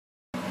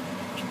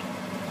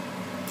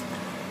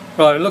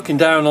Right, looking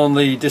down on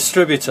the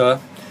distributor,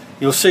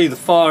 you'll see the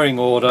firing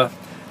order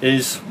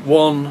is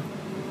 1,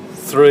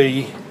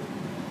 3,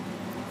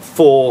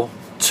 4,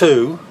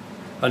 2,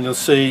 and you'll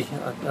see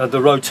the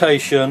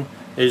rotation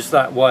is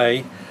that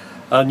way,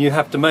 and you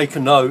have to make a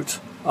note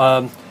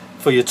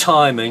for your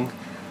timing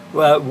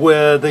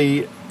where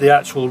the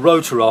actual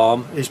rotor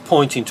arm is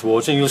pointing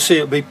towards, and you'll see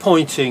it'll be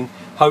pointing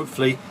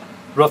hopefully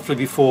roughly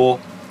before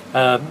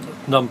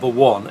number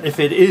 1. If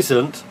it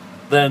isn't,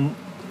 then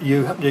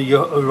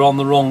you're on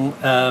the wrong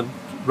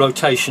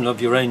rotation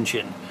of your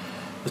engine.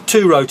 The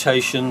 2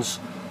 rotations,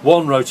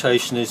 1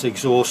 rotation is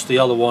exhaust, the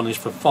other one is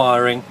for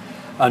firing,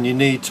 and you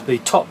need to be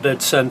top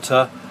dead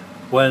center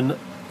when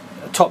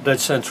top dead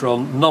center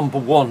on number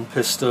 1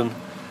 piston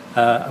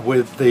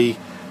with the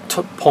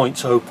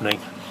points opening.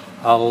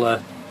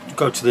 I'll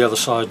go to the other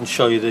side and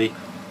show you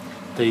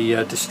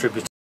the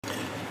distributor.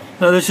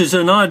 Now this is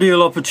an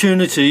ideal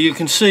opportunity. You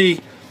can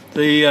see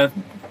the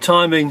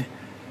timing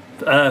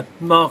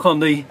mark on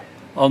the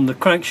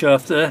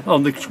crankshaft there,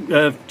 on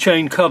the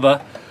chain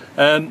cover,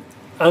 and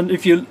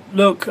if you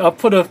look, I've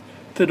put a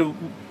bit of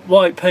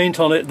white paint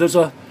on it. There's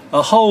a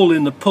hole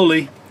in the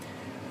pulley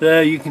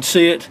there, you can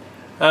see it,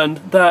 and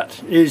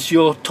that is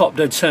your top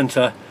dead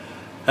center.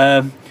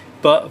 But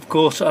of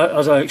course,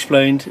 as I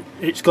explained,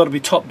 it's got to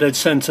be top dead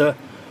center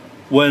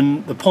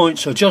when the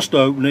points are just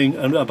opening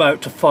and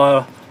about to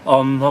fire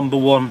on number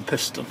 1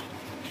 piston.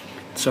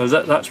 So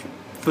that's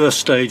first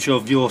stage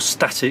of your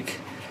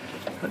static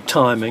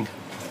timing.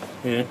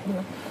 Yeah.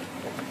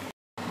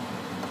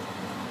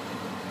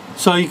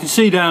 So you can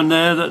see down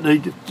there that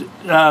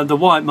the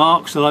white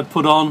marks that I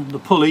put on the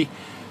pulley,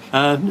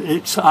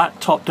 it's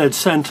at top dead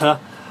center,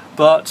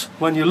 but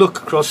when you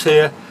look across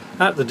here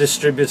at the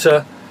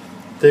distributor,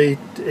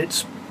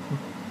 it's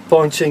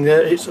pointing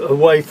there, it's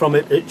away from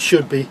it. It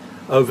should be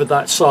over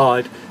that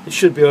side. It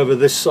should be over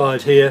this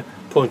side here,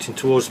 pointing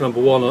towards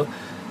number 1,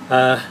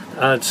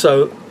 and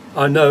so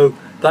I know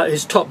that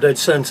is top dead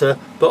center,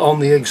 but on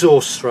the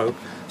exhaust stroke.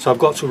 So I've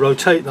got to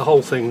rotate the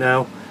whole thing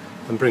now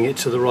and bring it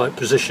to the right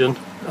position,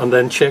 and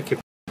then check if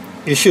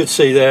you should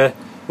see there,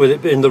 with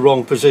it in the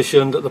wrong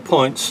position, that the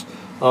points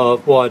are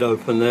wide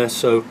open there,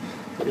 so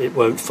it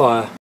won't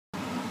fire.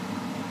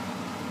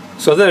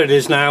 So there it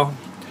is now.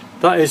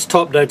 That is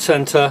top dead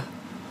center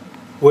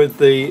with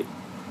the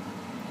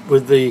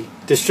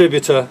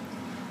distributor,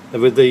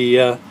 with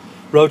the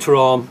rotor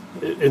arm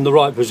in the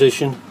right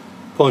position,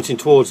 pointing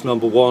towards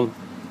number 1,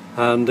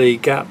 and the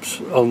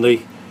gaps on the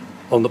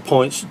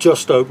points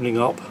just opening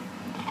up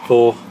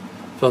for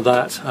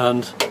that.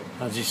 And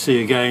as you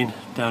see again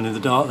down in the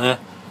dark there,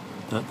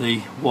 that the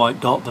white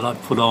dot that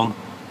I've put on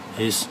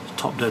is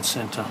top dead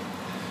center.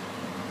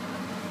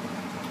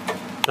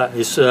 That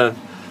is the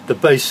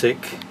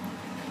basic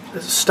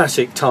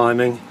static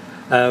timing.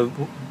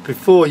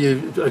 Before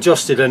you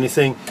adjusted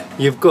anything,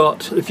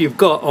 if you've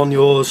got on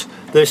yours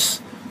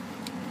this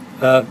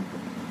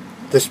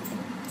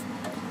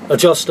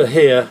adjuster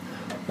here,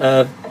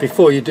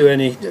 before you do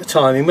any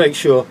timing, make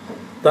sure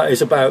that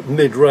is about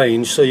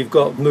mid-range, so you've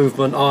got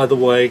movement either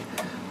way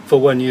for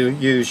when you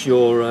use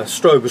your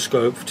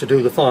stroboscope to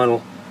do the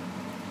final.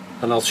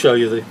 And I'll show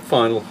you the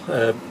final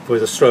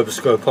with a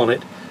stroboscope on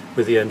it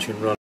with the engine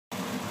running.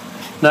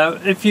 Now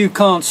if you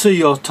can't see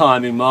your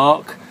timing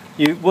mark,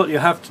 what you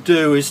have to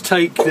do is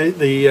take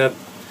the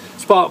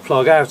spark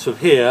plug out of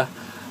here,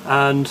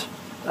 and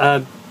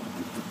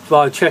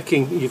by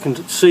checking you can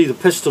see the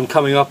piston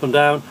coming up and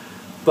down,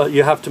 but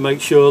you have to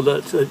make sure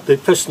that the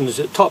piston is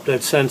at top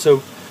dead center.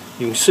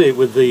 You can see it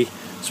with the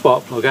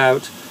spark plug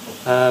out,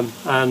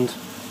 and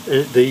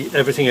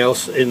everything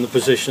else in the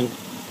position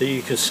that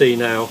you can see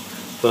now.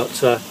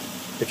 But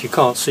if you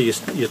can't see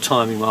your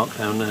timing mark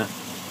down there,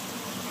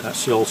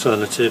 that's the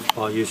alternative,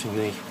 by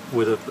using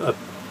with a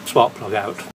spark plug out.